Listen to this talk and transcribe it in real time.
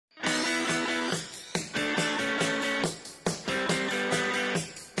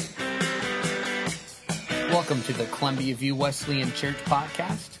Welcome to the Columbia View Wesleyan Church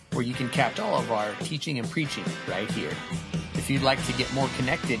podcast, where you can catch all of our teaching and preaching right here. If you'd like to get more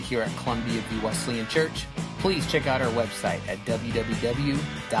connected here at Columbia View Wesleyan Church, please check out our website at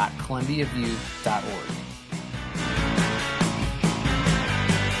www.columbiaview.org.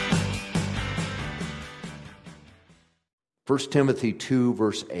 1 Timothy 2,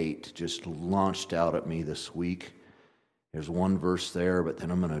 verse 8 just launched out at me this week. There's one verse there, but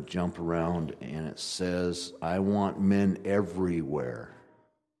then I'm going to jump around, and it says, I want men everywhere,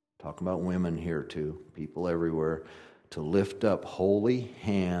 talking about women here too, people everywhere, to lift up holy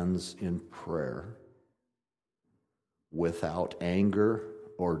hands in prayer without anger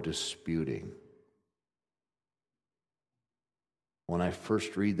or disputing. When I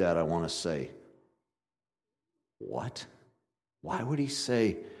first read that, I want to say, what? Why would he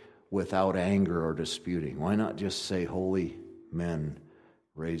say without anger or disputing? Why not just say, holy men,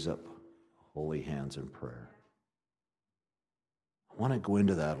 raise up holy hands in prayer? I want to go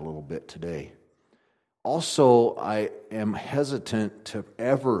into that a little bit today. Also, I am hesitant to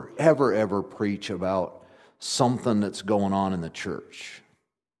ever preach about something that's going on in the church.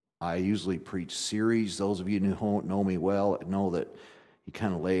 I usually preach series. Those of you who know me well know that you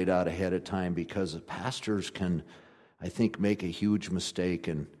kind of lay it out ahead of time, because pastors can, I think, make a huge mistake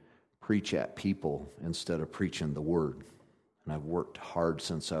and preach at people instead of preaching the word. And I've worked hard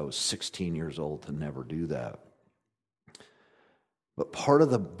since I was 16 years old to never do that. But part of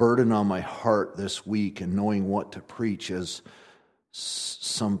the burden on my heart this week and knowing what to preach is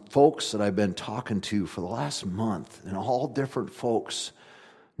some folks that I've been talking to for the last month, and all different folks,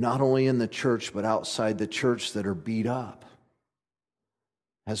 not only in the church but outside the church, that are beat up.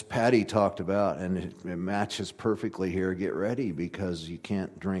 As Patty talked about, and it matches perfectly here, get ready because you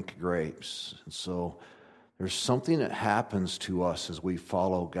can't drink grapes. And so there's something that happens to us as we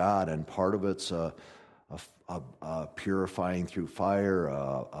follow God, and part of it's a purifying through fire,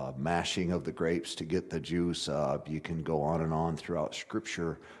 a mashing of the grapes to get the juice. You can go on and on throughout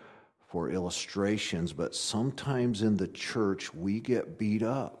Scripture for illustrations, but sometimes in the church we get beat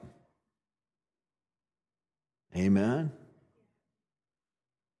up. Amen?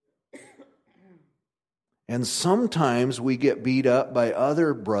 And sometimes we get beat up by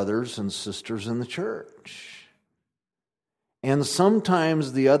other brothers and sisters in the church. And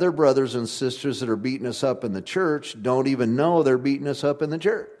sometimes the other brothers and sisters that are beating us up in the church don't even know they're beating us up in the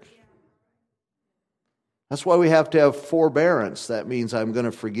church. That's why we have to have forbearance. That means I'm going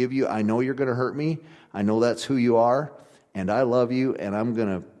to forgive you. I know you're going to hurt me. I know that's who you are. And I love you, and I'm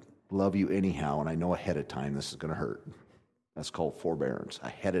going to love you anyhow. And I know ahead of time this is going to hurt. That's called forbearance.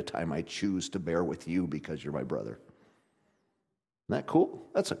 Ahead of time, I choose to bear with you because you're my brother. Isn't that cool?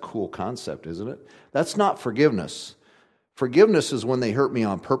 That's a cool concept, isn't it? That's not forgiveness. Forgiveness is when they hurt me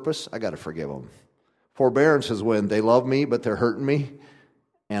on purpose. I got to forgive them. Forbearance is when they love me, but they're hurting me,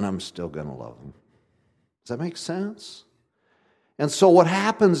 and I'm still going to love them. Does that make sense? And so what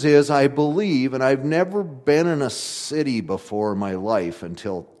happens is, I believe, and I've never been in a city before in my life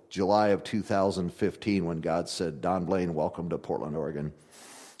until July of 2015, when God said, Don Blaine, welcome to Portland, Oregon.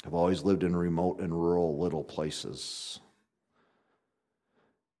 I've always lived in remote and rural little places.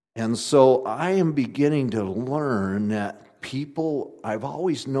 And so I am beginning to learn that people, I've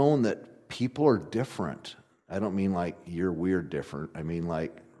always known that people are different. I don't mean like you're weird different. I mean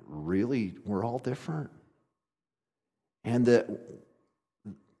like really we're all different. And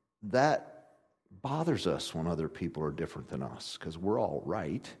that bothers us when other people are different than us, because we're all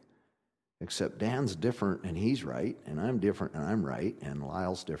right. Except Dan's different and he's right, and I'm different and I'm right, and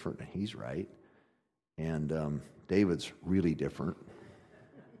Lyle's different and he's right, and David's really different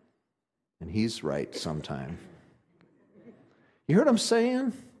and he's right sometime. You hear what I'm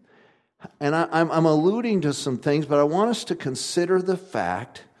saying? And I'm alluding to some things, but I want us to consider the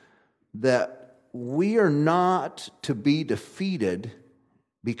fact that we are not to be defeated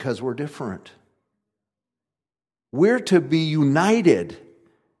because we're different. We're to be united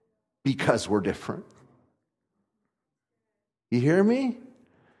because we're different. You hear me?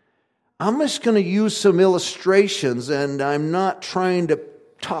 I'm just going to use some illustrations, and I'm not trying to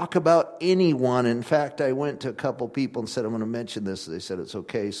talk about anyone. In fact, I went to a couple people and said, I'm going to mention this. They said it's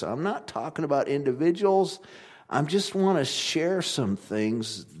okay. So I'm not talking about individuals. I just want to share some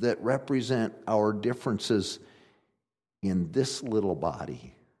things that represent our differences in this little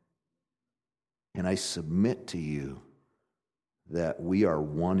body. And I submit to you that we are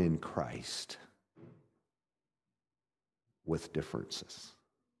one in Christ with differences.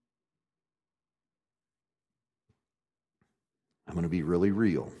 I'm going to be really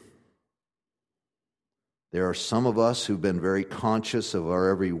real. There are some of us who've been very conscious of our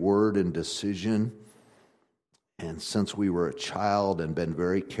every word and decision, and since we were a child and been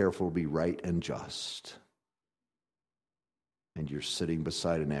very careful to be right and just. And you're sitting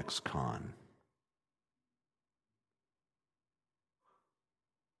beside an ex-con.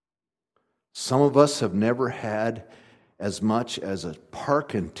 Some of us have never had as much as a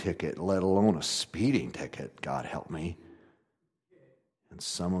parking ticket, let alone a speeding ticket, God help me. And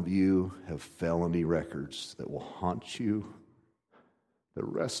some of you have felony records that will haunt you the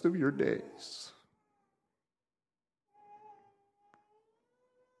rest of your days.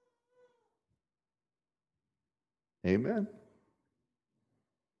 Amen.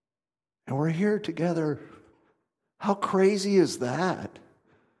 And we're here together. How crazy is that?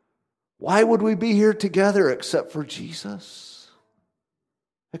 Why would we be here together except for Jesus?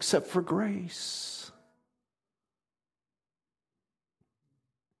 Except for grace?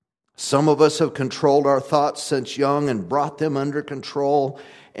 Some of us have controlled our thoughts since young and brought them under control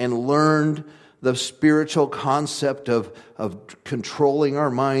and learned the spiritual concept of controlling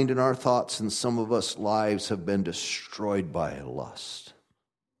our mind and our thoughts, and some of us lives have been destroyed by lust.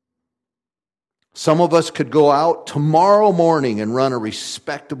 Some of us could go out tomorrow morning and run a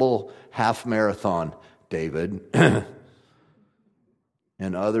respectable half marathon, David.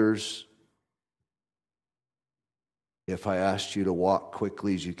 And others, if I asked you to walk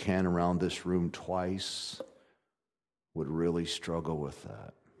quickly as you can around this room twice, would really struggle with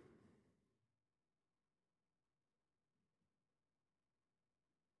that.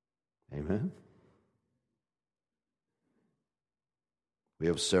 Amen. We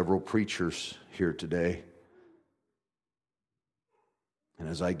have several preachers here today. And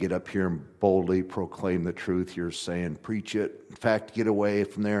as I get up here and boldly proclaim the truth, you're saying, preach it. In fact, get away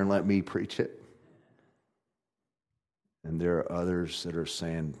from there and let me preach it. And there are others that are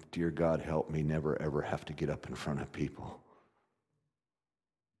saying, dear God, help me never ever have to get up in front of people.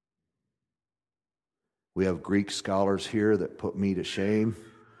 We have Greek scholars here that put me to shame.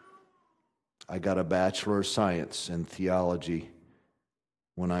 I got a Bachelor of Science in theology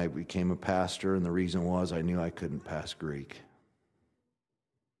when I became a pastor, and the reason was I knew I couldn't pass Greek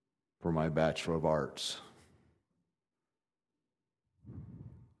for my Bachelor of Arts.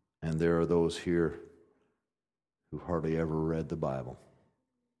 And there are those here who hardly ever read the Bible.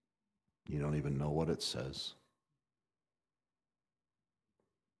 You don't even know what it says.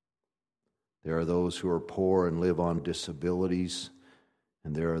 There are those who are poor and live on disabilities,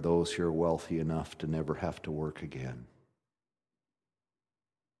 and there are those who are wealthy enough to never have to work again.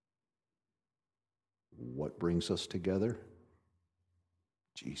 What brings us together?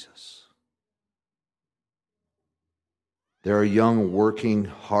 Jesus. There are young, working,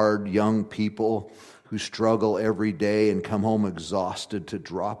 hard young people who struggle every day and come home exhausted to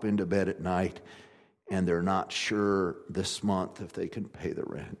drop into bed at night, and they're not sure this month if they can pay the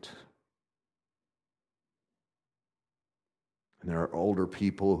rent. And there are older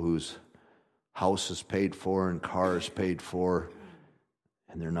people whose house is paid for and car is paid for,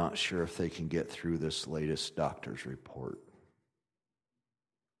 and they're not sure if they can get through this latest doctor's report.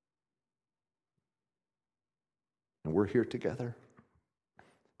 And we're here together.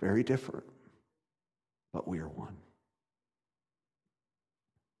 Very different, but we are one.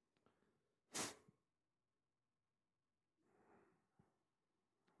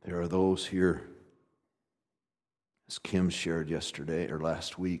 There are those here, as Kim shared yesterday or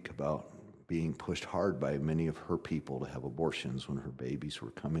last week, about being pushed hard by many of her people to have abortions when her babies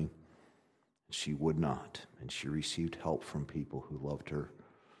were coming. She would not, and she received help from people who loved her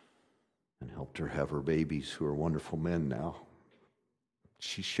and helped her have her babies, who are wonderful men now.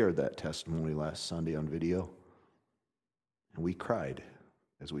 She shared that testimony last Sunday on video, and we cried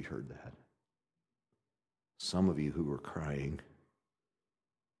as we heard that. Some of you who were crying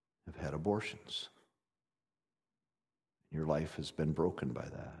have had abortions. Your life has been broken by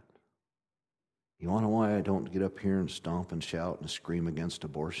that. You want to know why I don't get up here and stomp and shout and scream against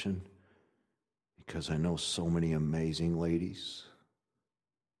abortion? Because I know so many amazing ladies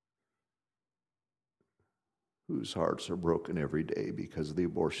whose hearts are broken every day because of the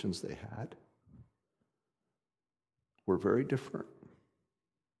abortions they had. We're very different,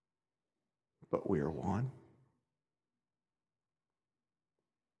 but we are one.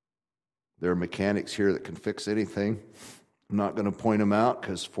 There are mechanics here that can fix anything. I'm not going to point them out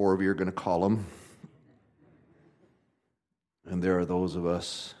because 4 of you are going to call them. And there are those of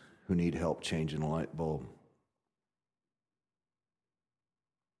us who need help changing a light bulb.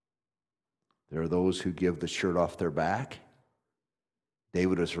 There are those who give the shirt off their back.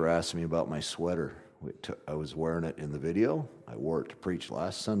 David was harassing me about my sweater. I was wearing it in the video. I wore it to preach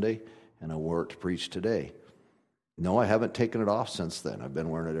last Sunday, and I wore it to preach today. No, I haven't taken it off since then. I've been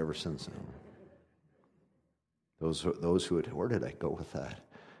wearing it ever since then. Those who would, where did I go with that?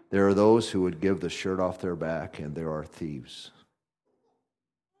 There are those who would give the shirt off their back, and there are thieves.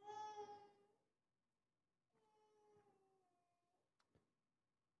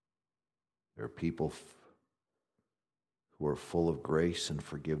 There are people who are full of grace and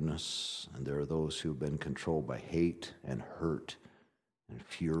forgiveness, and there are those who have been controlled by hate and hurt and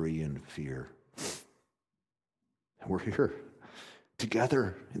fury and fear. And we're here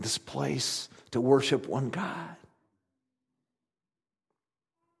together in this place to worship one God.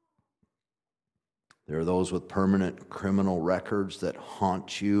 There are those with permanent criminal records that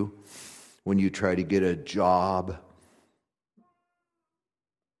haunt you when you try to get a job.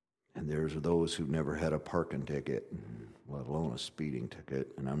 And there's those who've never had a parking ticket, let alone a speeding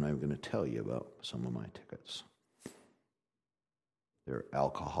ticket. And I'm not even going to tell you about some of my tickets. There are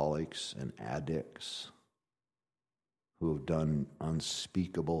alcoholics and addicts who have done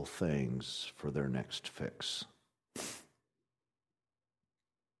unspeakable things for their next fix.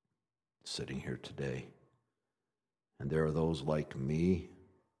 Sitting here today. And there are those like me,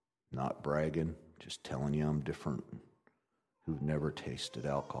 not bragging, just telling you I'm different, who've never tasted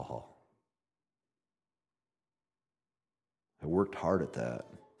alcohol. I worked hard at that.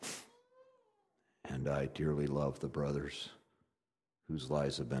 And I dearly love the brothers whose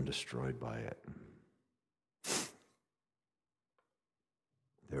lives have been destroyed by it.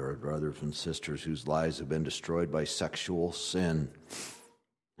 There are brothers and sisters whose lives have been destroyed by sexual sin,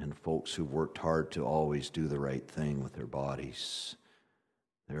 and folks who've worked hard to always do the right thing with their bodies.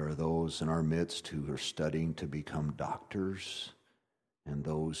 There are those in our midst who are studying to become doctors, and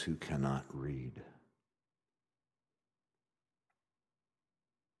those who cannot read.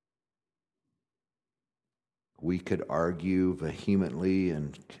 We could argue vehemently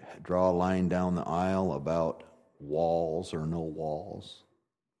and draw a line down the aisle about walls or no walls,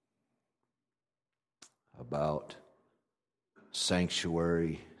 about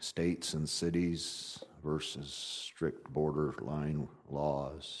sanctuary states and cities versus strict borderline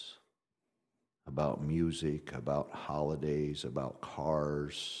laws, about music, about holidays, about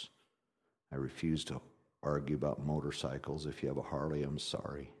cars. I refuse to argue about motorcycles. If you have a Harley, I'm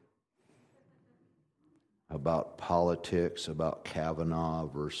sorry. About politics, about Kavanaugh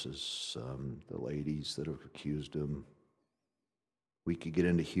versus the ladies that have accused him. We could get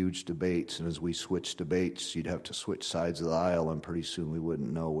into huge debates, and as we switch debates, you'd have to switch sides of the aisle, and pretty soon we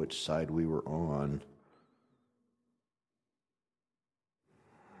wouldn't know which side we were on.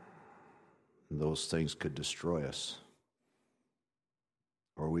 And those things could destroy us.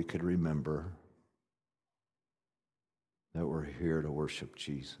 Or we could remember that we're here to worship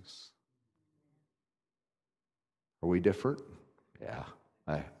Jesus. Are we different? Yeah,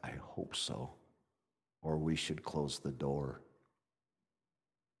 I hope so. Or we should close the door.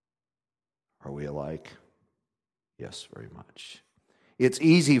 Are we alike? Yes, very much. It's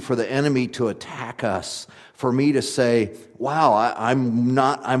easy for the enemy to attack us, for me to say, wow,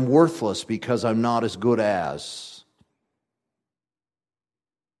 I'm worthless because I'm not as good as.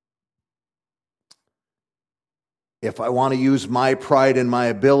 If I want to use my pride and my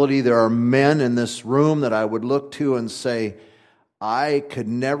ability, there are men in this room that I would look to and say, I could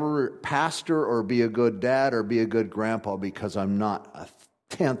never pastor or be a good dad or be a good grandpa because I'm not a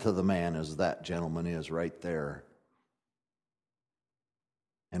tenth of the man as that gentleman is right there.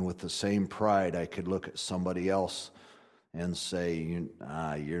 And with the same pride, I could look at somebody else and say,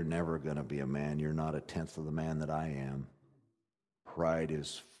 you're never going to be a man. You're not a tenth of the man that I am. Pride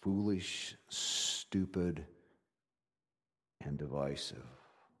is foolish, stupid, and divisive.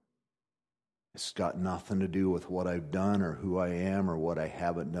 It's got nothing to do with what I've done or who I am or what I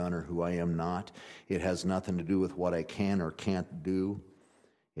haven't done or who I am not. It has nothing to do with what I can or can't do.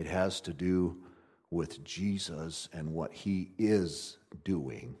 It has to do with Jesus and what he is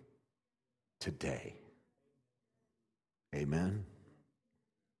doing today. Amen.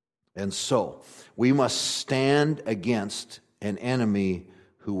 And so, we must stand against an enemy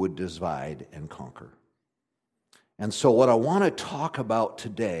who would divide and conquer. And so what I want to talk about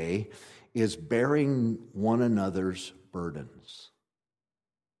today is bearing one another's burdens.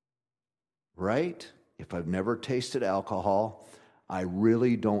 Right? If I've never tasted alcohol, I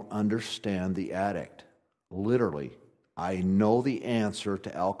really don't understand the addict. Literally, I know the answer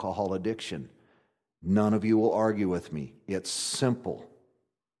to alcohol addiction. None of you will argue with me. It's simple.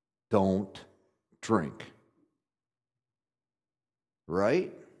 Don't drink.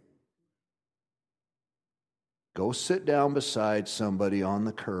 Right? Go sit down beside somebody on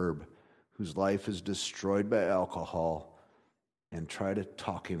the curb whose life is destroyed by alcohol and try to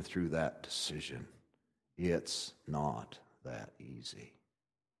talk him through that decision. It's not that easy.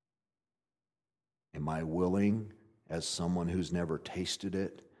 Am I willing, as someone who's never tasted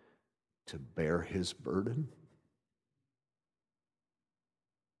it, to bear his burden?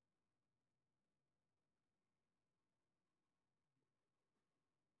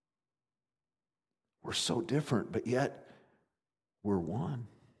 We're so different, but yet we're one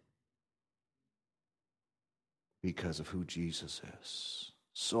because of who Jesus is.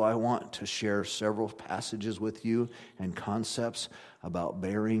 So I want to share several passages with you and concepts about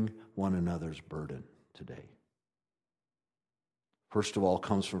bearing one another's burden today. First of all,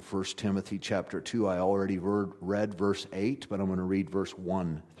 comes from 1 Timothy chapter 2. I already read verse 8, but I'm going to read verse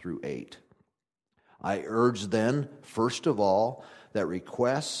 1 through 8. I urge then, first of all, that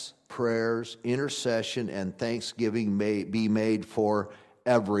requests, prayers, intercession, and thanksgiving may be made for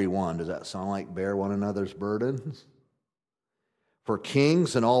everyone. Does that sound like bear one another's burdens? For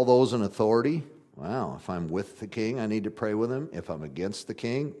kings and all those in authority. Wow, if I'm with the king, I need to pray with him. If I'm against the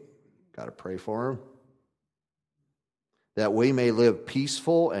king, got to pray for him. That we may live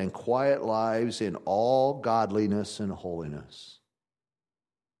peaceful and quiet lives in all godliness and holiness.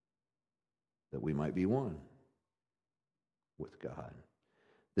 That we might be one with God.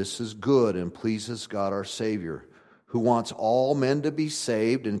 This is good and pleases God our Savior, who wants all men to be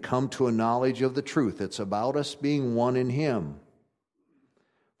saved and come to a knowledge of the truth. It's about us being one in Him.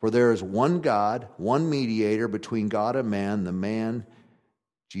 For there is one God, one mediator between God and man, the man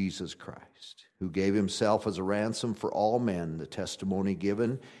Jesus Christ, who gave himself as a ransom for all men, the testimony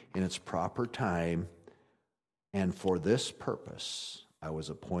given in its proper time. And for this purpose I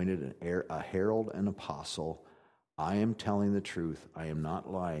was appointed a herald and apostle. I am telling the truth. I am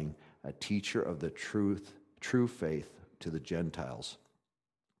not lying. A teacher of the true faith to the Gentiles.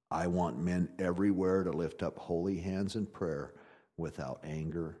 I want men everywhere to lift up holy hands in prayer without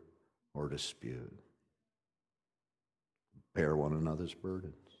anger or dispute. Bear one another's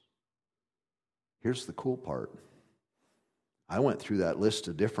burdens. Here's the cool part. I went through that list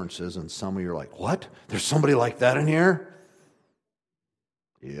of differences, and some of you are like, what? There's somebody like that in here?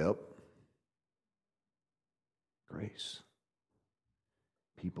 Yep. Grace.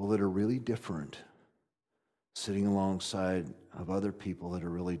 People that are really different, sitting alongside of other people that are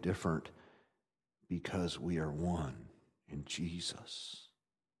really different because we are one in Jesus.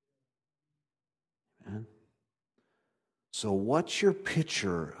 Amen? So what's your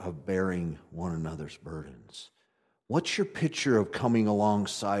picture of bearing one another's burdens? What's your picture of coming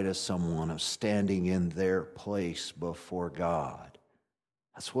alongside of someone, of standing in their place before God?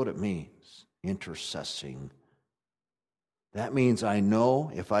 That's what it means, intercessing. That means I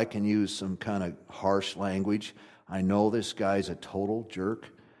know, if I can use some kind of harsh language, I know this guy's a total jerk.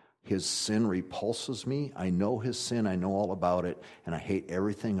 His sin repulses me. I know his sin. I know all about it. And I hate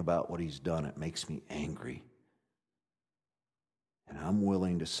everything about what he's done. It makes me angry. And I'm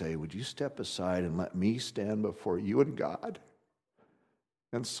willing to say, would you step aside and let me stand before you and God?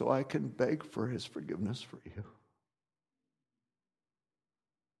 And so I can beg for his forgiveness for you.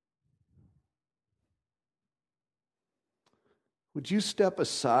 Would you step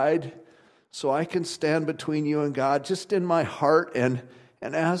aside so I can stand between you and God, just in my heart, and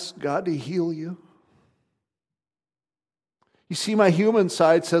ask God to heal you? You see, my human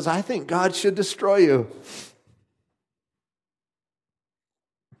side says, I think God should destroy you.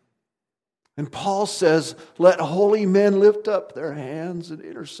 And Paul says, let holy men lift up their hands in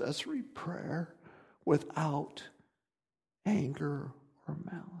intercessory prayer without anger or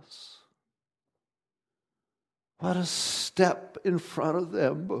malice. Let us step in front of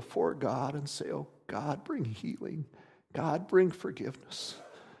them before God and say, oh, God, bring healing. God, bring forgiveness.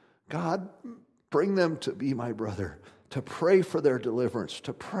 God, bring them to be my brother, to pray for their deliverance,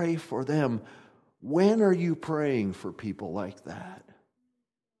 to pray for them. When are you praying for people like that?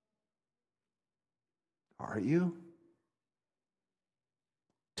 Are you?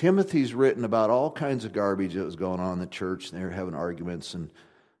 Timothy's written about all kinds of garbage that was going on in the church. They were having arguments, and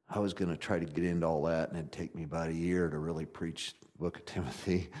I was going to try to get into all that, and it'd take me about a year to really preach the book of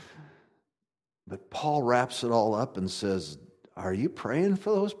Timothy. But Paul wraps it all up and says, are you praying for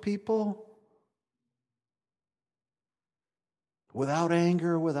those people? Without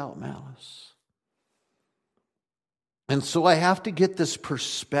anger, without malice. And so I have to get this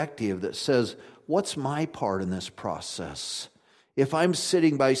perspective that says, what's my part in this process? If I'm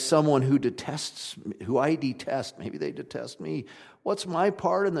sitting by someone who I detest, maybe they detest me, what's my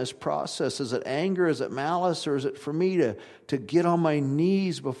part in this process? Is it anger? Is it malice? Or is it for me to get on my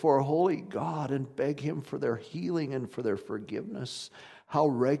knees before a holy God and beg Him for their healing and for their forgiveness? How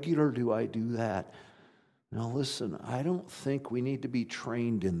regular do I do that? Now listen, I don't think we need to be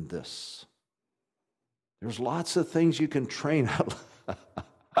trained in this. There's lots of things you can train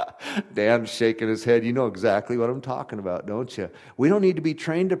Dan's shaking his head. You know exactly what I'm talking about, don't you? We don't need to be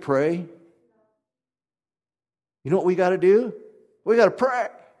trained to pray. You know what we got to do? We got to pray.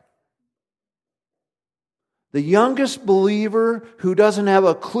 The youngest believer who doesn't have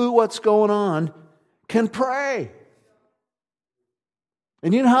a clue what's going on can pray.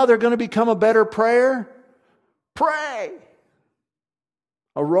 And you know how they're going to become a better prayer? Pray.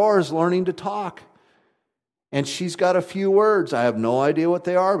 Aurora's learning to talk. And she's got a few words. I have no idea what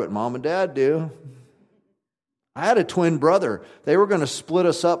they are, but Mom and Dad do. I had a twin brother. They were going to split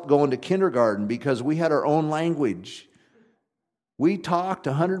us up going to kindergarten because we had our own language. We talked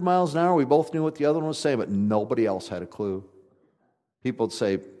 100 miles an hour. We both knew what the other one was saying, but nobody else had a clue. People would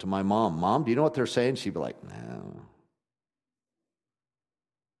say to my mom, "Mom, do you know what they're saying?" She'd be like, "No."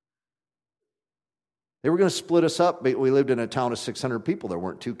 They were going to split us up. We lived in a town of 600 people. There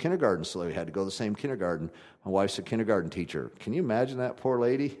weren't two kindergartens, so we had to go to the same kindergarten. My wife's a kindergarten teacher. Can you imagine that poor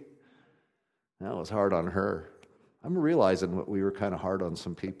lady? That was hard on her. I'm realizing that we were kind of hard on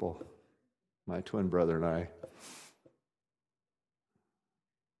some people, my twin brother and I.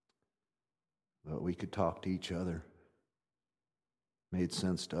 But we could talk to each other. Made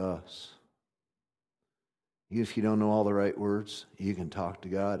sense to us. Even if you don't know all the right words, you can talk to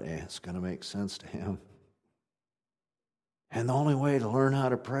God and it's going to make sense to Him. And the only way to learn how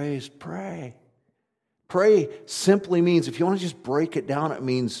to pray is pray. Pray simply means, if you want to just break it down, it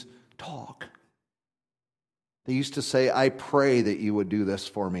means talk. They used to say, "I pray that you would do this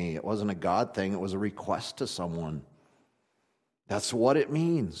for me." It wasn't a God thing, it was a request to someone. That's what it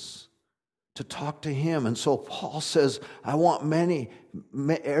means, to talk to Him. And so Paul says, I want many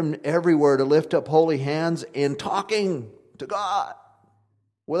everywhere to lift up holy hands in talking to God.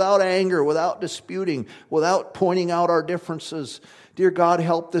 Without anger, without disputing, without pointing out our differences. Dear God,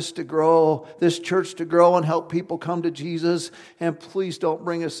 help this to grow, this church to grow, and help people come to Jesus. And please don't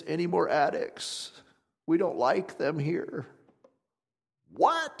bring us any more addicts. We don't like them here.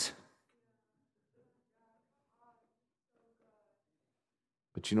 What?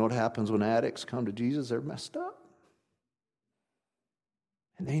 But you know what happens when addicts come to Jesus? They're messed up.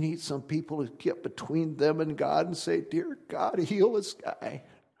 And they need some people to get between them and God and say, "Dear God, heal this guy.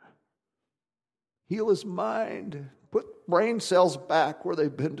 Heal his mind. Put brain cells back where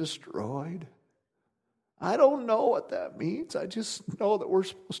they've been destroyed." I don't know what that means. I just know that we're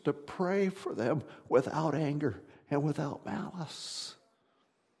supposed to pray for them without anger and without malice.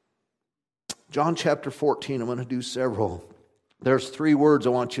 John chapter 14, I'm going to do several. There's 3 words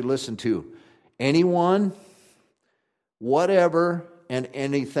I want you to listen to. Anyone, whatever, and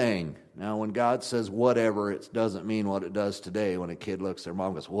anything. Now, when God says whatever, it doesn't mean what it does today when a kid looks at their mom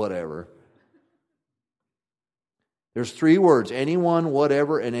and goes, "Whatever." There's 3 words, anyone,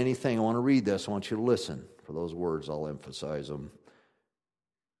 whatever, and anything. I want to read this. I want you to listen. For those words, I'll emphasize them.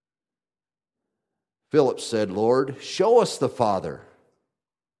 Philip said, "Lord, show us the Father,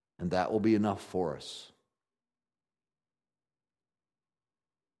 and that will be enough for us."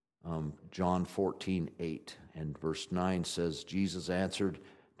 John 14:8 and verse 9 says, Jesus answered,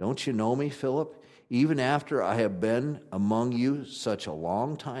 "Don't you know me, Philip? Even after I have been among you such a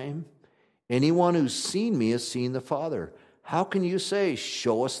long time? Anyone who's seen me has seen the Father. How can you say,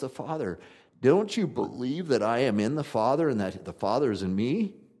 'Show us the Father'? Don't you believe that I am in the Father and that the Father is in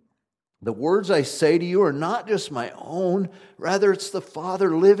me? The words I say to you are not just my own. Rather, it's the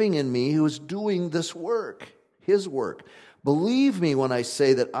Father living in me who is doing this work, His work. Believe me when I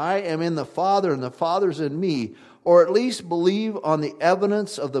say that I am in the Father and the Father's in me, or at least believe on the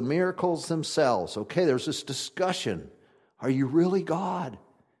evidence of the miracles themselves." Okay, there's this discussion. Are you really God?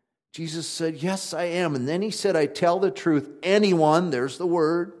 Jesus said, "Yes, I am." And then He said, "I tell the truth. Anyone," there's the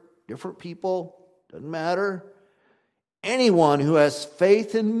word, different people, doesn't matter. "Anyone who has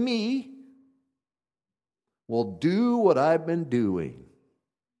faith in me will do what I've been doing."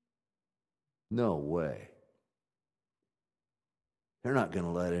 No way. They're not going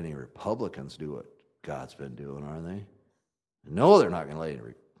to let any Republicans do what God's been doing, are they? No, they're not going to let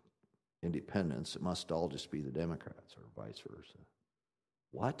any independents. It must all just be the Democrats or vice versa.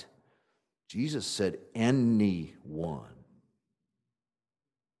 What? Jesus said, anyone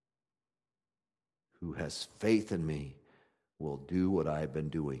who has faith in me will do what I've been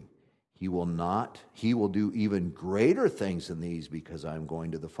doing. He will do even greater things than these because I'm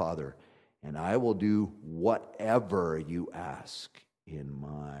going to the Father. And I will do whatever you ask in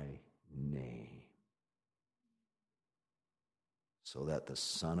my name, so that the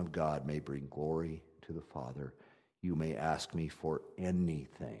Son of God may bring glory to the Father. You may ask me for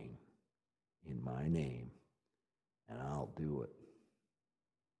anything in my name, and I'll do it.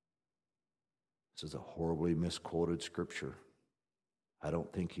 This is a horribly misquoted scripture. I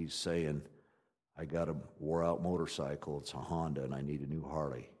don't think he's saying, I got a wore-out motorcycle, it's a Honda, and I need a new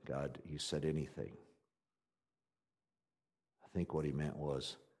Harley. God, you said anything. I think what he meant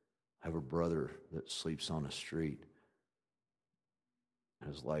was, I have a brother that sleeps on the street.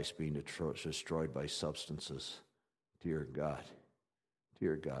 His life's being destroyed by substances. Dear God,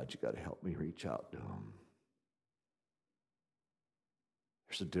 you got to help me reach out to him.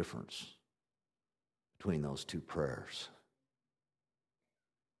 There's a difference between those two prayers.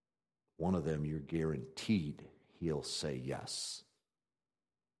 One of them, you're guaranteed he'll say yes.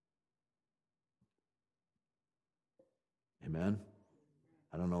 Amen?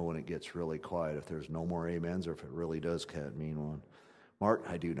 I don't know when it gets really quiet, if there's no more amens or if it really does mean one. Mark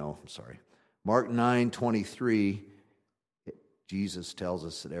 9:23, Jesus tells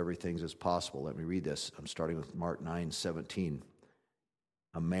us that everything is possible. Let me read this. I'm starting with Mark 9:17.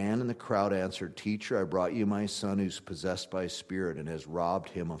 A man in the crowd answered, Teacher, I brought you my son who's possessed by a spirit and has robbed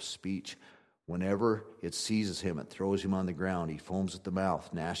him of speech. Whenever it seizes him, it throws him on the ground. He foams at the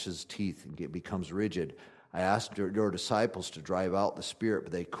mouth, gnashes teeth, and becomes rigid. I asked your disciples to drive out the spirit,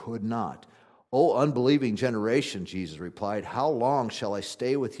 but they could not. O unbelieving generation, Jesus replied, how long shall I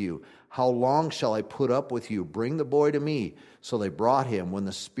stay with you? How long shall I put up with you? Bring the boy to me. So they brought him. When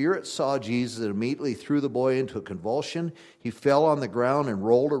the spirit saw Jesus, it immediately threw the boy into a convulsion. He fell on the ground and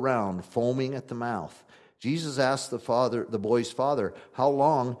rolled around, foaming at the mouth. Jesus asked the boy's father, how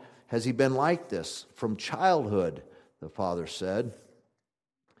long has he been like this? From childhood, the father said.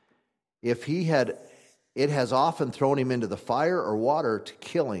 It has often thrown him into the fire or water to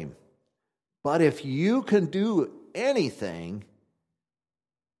kill him. But if you can do anything,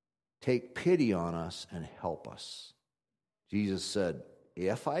 take pity on us and help us. Jesus said,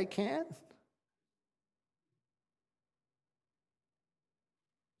 if I can?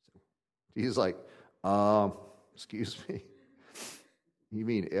 He's like, excuse me. You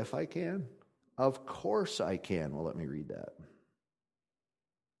mean if I can? Of course I can. Well, let me read that.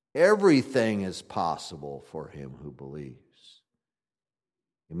 Everything is possible for him who believes.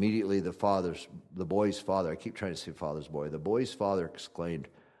 Immediately the boy's father, I keep trying to say father's boy, the boy's father exclaimed,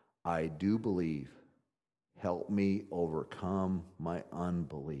 I do believe. Help me overcome my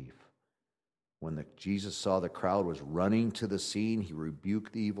unbelief. When Jesus saw the crowd was running to the scene, he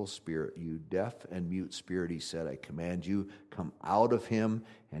rebuked the evil spirit. You deaf and mute spirit, he said, I command you, come out of him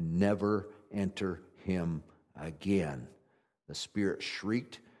and never enter him again. The spirit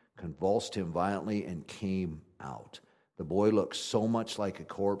shrieked, convulsed him violently, and came out. The boy looked so much like a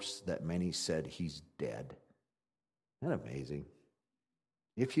corpse that many said he's dead. Isn't that amazing?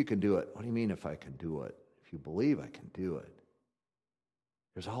 If you can do it. What do you mean if I can do it? If you believe I can do it.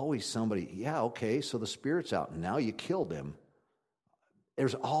 There's always somebody, yeah, okay, so the spirit's out and now you killed him.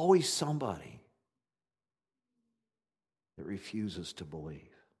 There's always somebody that refuses to believe.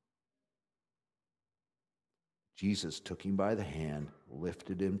 Jesus took him by the hand,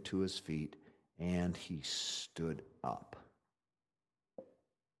 lifted him to his feet, and he stood up.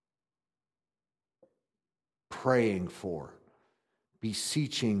 Praying for,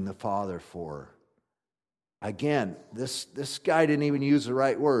 beseeching the Father for. Again, this guy didn't even use the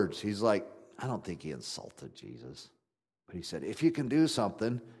right words. He's like, I don't think he insulted Jesus. But he said, if you can do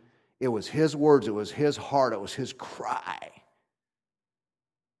something, it was his words, it was his heart, it was his cry.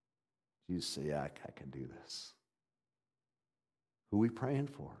 Jesus said, yeah, I can do this. Who are we praying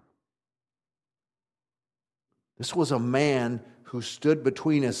for? This was a man who stood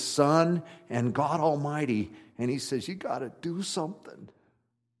between his son and God Almighty, and he says, you got to do something.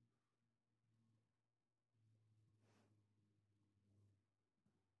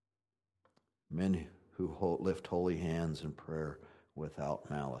 Men who lift holy hands in prayer without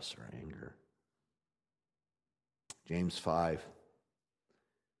malice or anger. James 5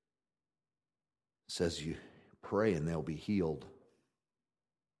 says you pray and they'll be healed.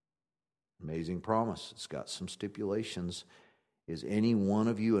 Amazing promise. It's got some stipulations. Is any one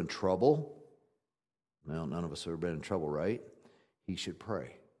of you in trouble? Well, none of us have ever been in trouble, right? He should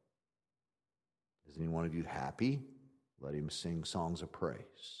pray. Is any one of you happy? Let him sing songs of praise.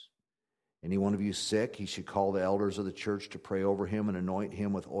 Any one of you sick? He should call the elders of the church to pray over him and anoint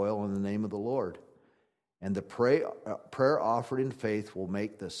him with oil in the name of the Lord. And the prayer offered in faith will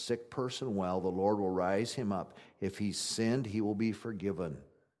make the sick person well. The Lord will rise him up. If he's sinned, he will be forgiven.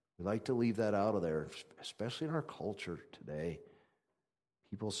 We like to leave that out of there, especially in our culture today.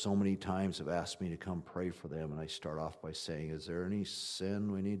 People so many times have asked me to come pray for them, and I start off by saying, is there any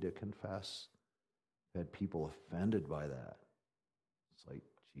sin we need to confess? I've had people offended by that. It's like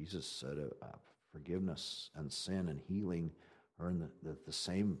Jesus said, forgiveness and sin and healing are in the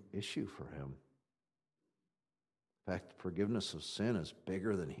same issue for him. In fact, forgiveness of sin is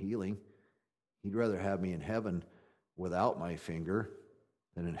bigger than healing. He'd rather have me in heaven without my finger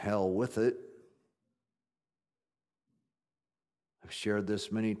than in hell with it. I've shared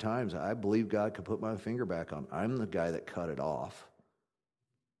this many times. I believe God could put my finger back on. I'm the guy that cut it off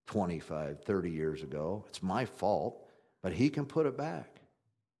 25, 30 years ago. It's my fault, but He can put it back.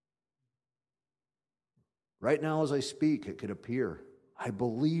 Right now as I speak, it could appear. I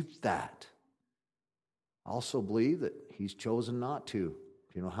believe that. I also believe that He's chosen not to.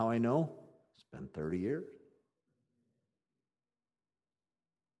 You know how I know? It's been 30 years.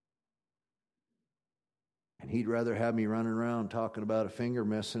 And He'd rather have me running around talking about a finger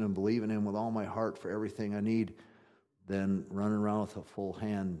missing and believing Him with all my heart for everything I need than running around with a full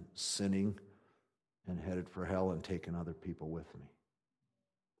hand sinning and headed for hell and taking other people with me.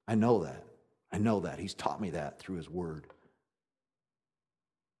 I know that. I know that. He's taught me that through His Word.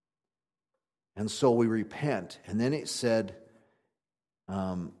 And so we repent. And then it said,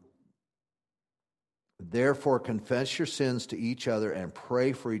 therefore confess your sins to each other and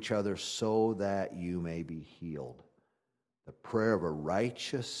pray for each other so that you may be healed. The prayer of a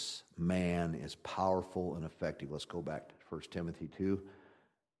righteous man is powerful and effective. Let's go back to 1 Timothy 2.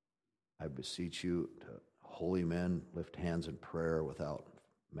 I beseech you, to holy men, lift hands in prayer without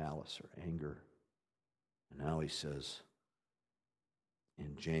malice or anger. And now he says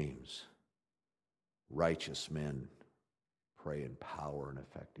in James, righteous men pray in power and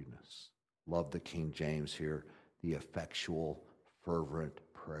effectiveness. Love the King James here. The effectual, fervent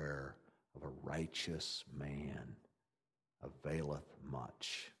prayer of a righteous man availeth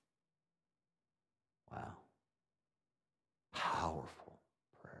much. Wow. Powerful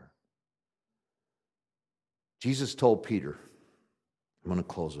prayer. Jesus told Peter, I'm going to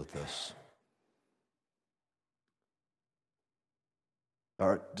close with this.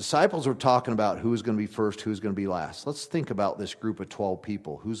 Our disciples were talking about who's going to be first, who's going to be last. Let's think about this group of 12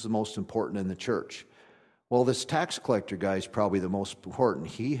 people. Who's the most important in the church? Well, this tax collector guy is probably the most important.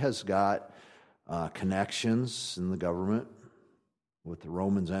 He has got connections in the government with the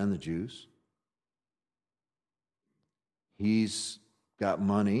Romans and the Jews. He's got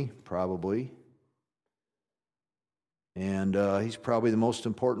money, probably. And he's probably the most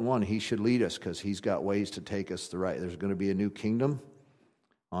important one. He should lead us because he's got ways to take us the right. There's going to be a new kingdom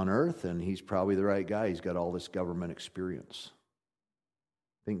on earth, and he's probably the right guy. He's got all this government experience.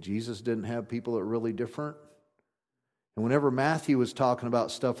 Think Jesus didn't have people that were really different? And whenever Matthew was talking about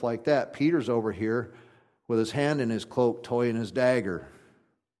stuff like that, Peter's over here with his hand in his cloak, toying his dagger,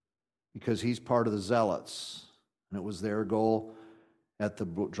 because he's part of the zealots. And it was their goal at the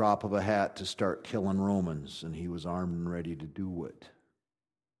drop of a hat to start killing Romans, and he was armed and ready to do it.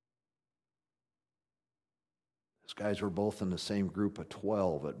 Those guys were both in the same group of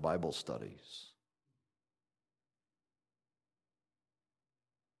 12 at Bible studies.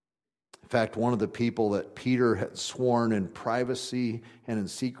 In fact, one of the people that Peter had sworn in privacy and in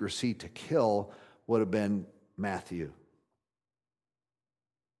secrecy to kill would have been Matthew.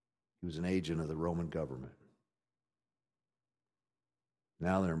 He was an agent of the Roman government.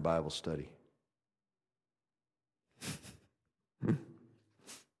 Now they're in Bible study.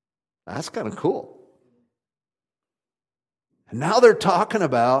 That's kind of cool. And now they're talking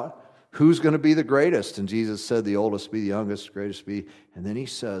about who's going to be the greatest. And Jesus said the oldest be the youngest, the greatest be. And then he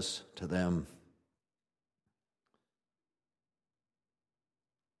says to them,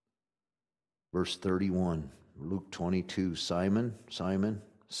 verse 31, Luke 22, Simon, Simon,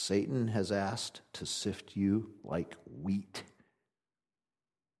 Satan has asked to sift you like wheat.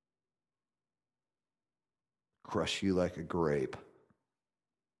 Crush you like a grape.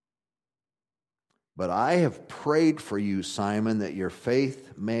 But I have prayed for you, Simon, that your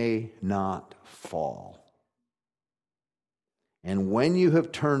faith may not fall. And when you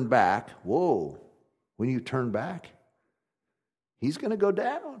have turned back, when you turn back, he's going to go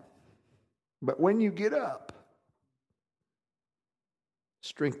down. But when you get up,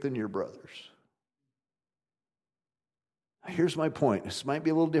 strengthen your brothers. Here's my point. This might be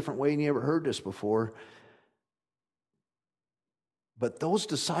a little different way than you ever heard this before. But those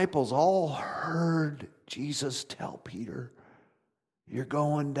disciples all heard Jesus tell Peter, you're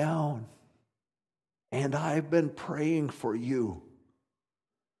going down. And I've been praying for you.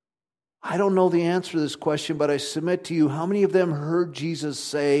 I don't know the answer to this question, but I submit to you, how many of them heard Jesus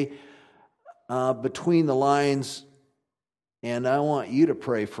say between the lines, and I want you to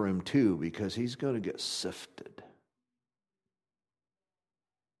pray for him too, because he's going to get sifted.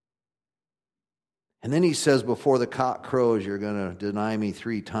 And then he says, before the cock crows, you're going to deny me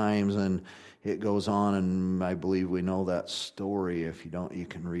 3 times. And it goes on, and I believe we know that story. If you don't, you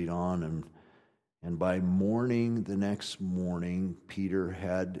can read on. And by morning, the next morning, Peter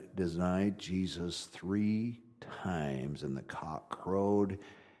had denied Jesus 3 times, and the cock crowed.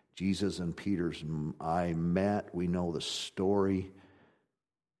 Jesus and Peter's eye met. We know the story.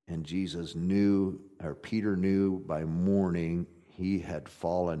 And Peter knew by morning he had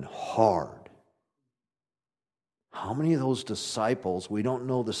fallen hard. How many of those disciples, we don't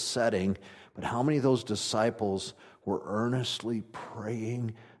know the setting, but how many of those disciples were earnestly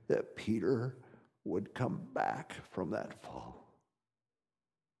praying that Peter would come back from that fall?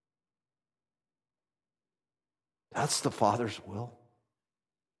 That's the Father's will.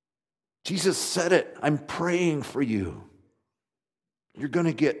 Jesus said it. I'm praying for you. You're going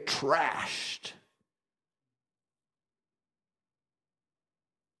to get trashed.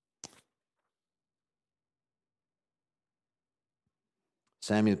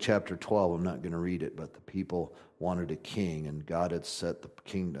 Samuel chapter 12, I'm not going to read it, but the people wanted a king, and God had set the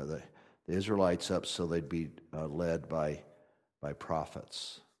kingdom, the Israelites up so they'd be led by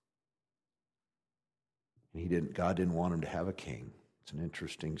prophets. And God didn't want them to have a king. It's an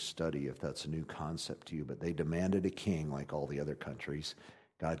interesting study if that's a new concept to you, but they demanded a king like all the other countries.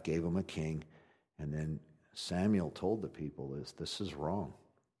 God gave them a king, and then Samuel told the people this is wrong.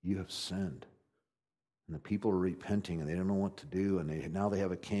 You have sinned. And the people are repenting, and they don't know what to do, and now they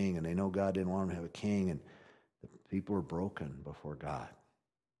have a king, and they know God didn't want them to have a king, and the people are broken before God.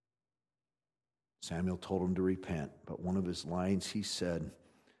 Samuel told them to repent, but one of his lines he said,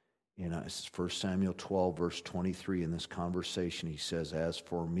 in 1 Samuel 12, verse 23, in this conversation, he says, "As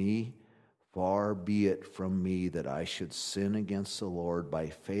for me, far be it from me that I should sin against the Lord by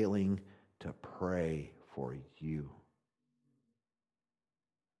failing to pray for you.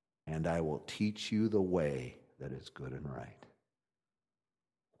 And I will teach you the way that is good and right."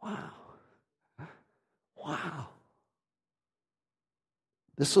 Wow. Wow.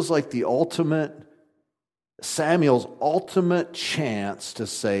 This was like Samuel's ultimate chance to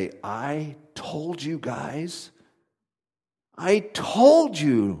say, I told you guys. I told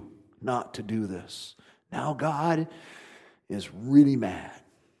you not to do this. Now God is really mad.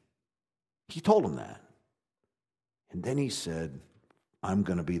 He told him that. And then he said, I'm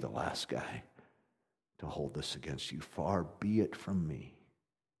going to be the last guy to hold this against you. Far be it from me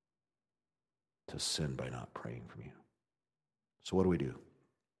to sin by not praying for you. So what do?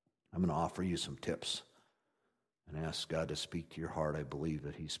 I'm going to offer you some tips and ask God to speak to your heart. I believe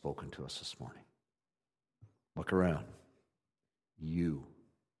that He's spoken to us this morning. Look around. You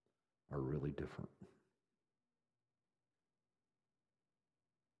are really different.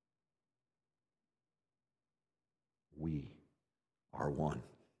 We are one.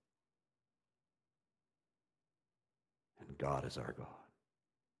 And God is our God.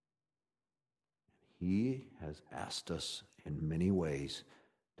 He has asked us in many ways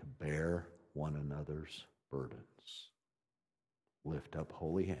to bear one another's burdens. Lift up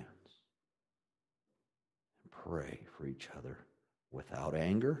holy hands and pray for each other without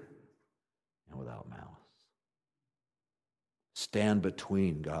anger and without malice. Stand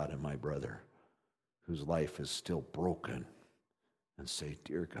between God and my brother whose life is still broken and say,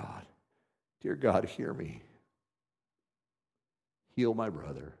 Dear God, hear me. Heal my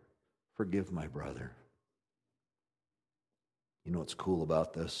brother. Forgive my brother. You know what's cool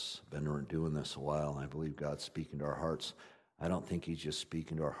about this? I've been doing this a while, and I believe God's speaking to our hearts. I don't think He's just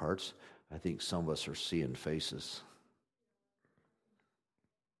speaking to our hearts. I think some of us are seeing faces.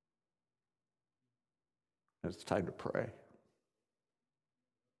 It's time to pray.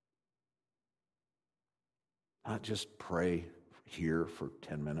 Not just pray here for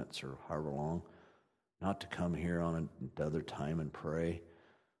 10 minutes or however long. Not to come here on another time and pray.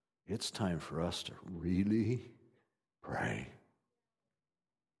 It's time for us to really pray.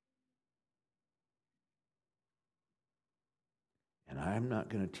 And I'm not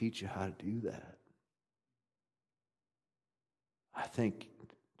going to teach you how to do that. I think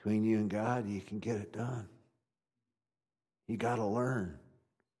between you and God, you can get it done. You got to learn.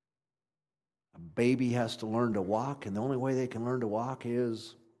 A baby has to learn to walk, and the only way they can learn to walk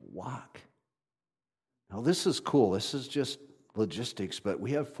is walk. Now, this is cool. This is just logistics, but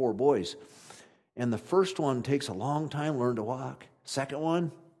we have 4 boys. And the first one takes a long time to learn to walk. Second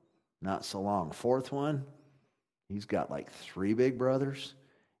one, not so long. Fourth one, he's got like 3 big brothers,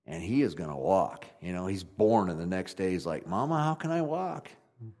 and he is going to walk. You know, he's born, and the next day he's like, Mama, how can I walk?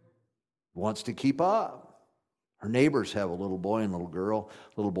 Wants to keep up. Her neighbors have a little boy and a little girl.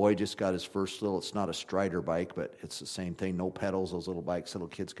 Little boy just got his first it's not a Strider bike, but it's the same thing. No pedals, those little bikes little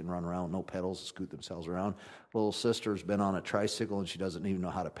kids can run around. No pedals, scoot themselves around. Little sister's been on a tricycle, and she doesn't even know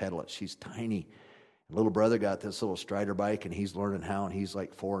how to pedal it. She's tiny. Little brother got this little Strider bike, and he's learning how, and he's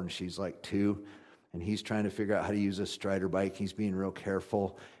like 4, and she's like 2. and he's trying to figure out how to use a Strider bike. He's being real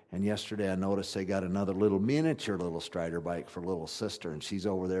careful. And yesterday I noticed they got another miniature little Strider bike for little sister, and she's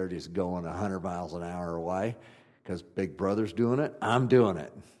over there just going 100 miles an hour. Why? Because big brother's doing it, I'm doing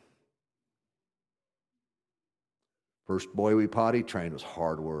it. First boy we potty trained was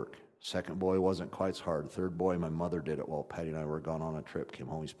hard work. Second boy wasn't quite as hard. Third boy, my mother did it while Patty and I were gone on a trip. Came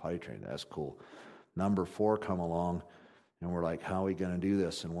home, he's potty trained. That's cool. Number 4 come along, and we're like, how are we going to do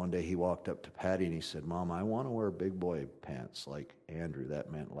this? And one day he walked up to Patty and he said, Mom, I want to wear big boy pants like Andrew.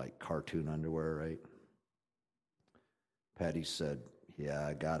 That meant like cartoon underwear, right? Patty said, yeah,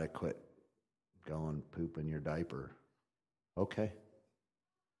 I got to quit going poop in your diaper. Okay.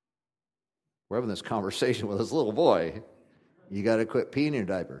 We're having this conversation with this little boy. You got to quit peeing in your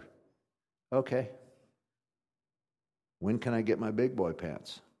diaper. Okay. When can I get my big boy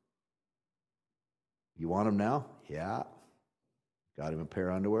pants? You want them now? Yeah. Got him a pair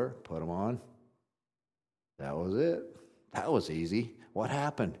of underwear, put them on. That was it. That was easy. What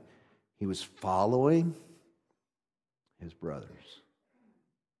happened? He was following his brothers.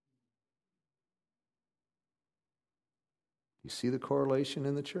 You see the correlation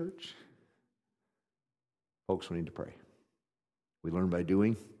in the church? Folks, we need to pray. We learn by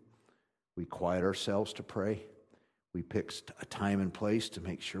doing. We quiet ourselves to pray. We pick a time and place to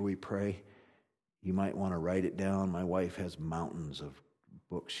make sure we pray. You might want to write it down. My wife has mountains of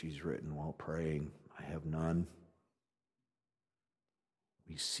books she's written while praying. I have none.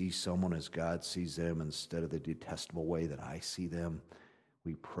 We see someone as God sees them instead of the detestable way that I see them.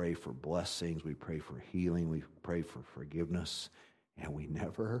 We pray for blessings. We pray for healing. We pray for forgiveness. And we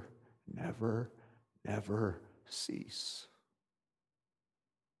never, never, never cease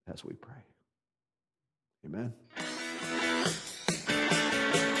as we pray. Amen.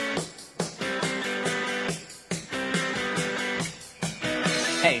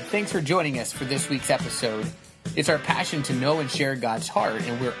 Hey, thanks for joining us for this week's episode. It's our passion to know and share God's heart,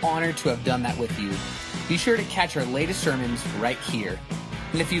 and we're honored to have done that with you. Be sure to catch our latest sermons right here.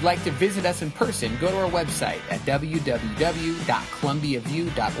 And if you'd like to visit us in person, go to our website at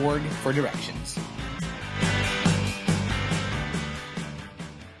www.columbiaview.org for directions.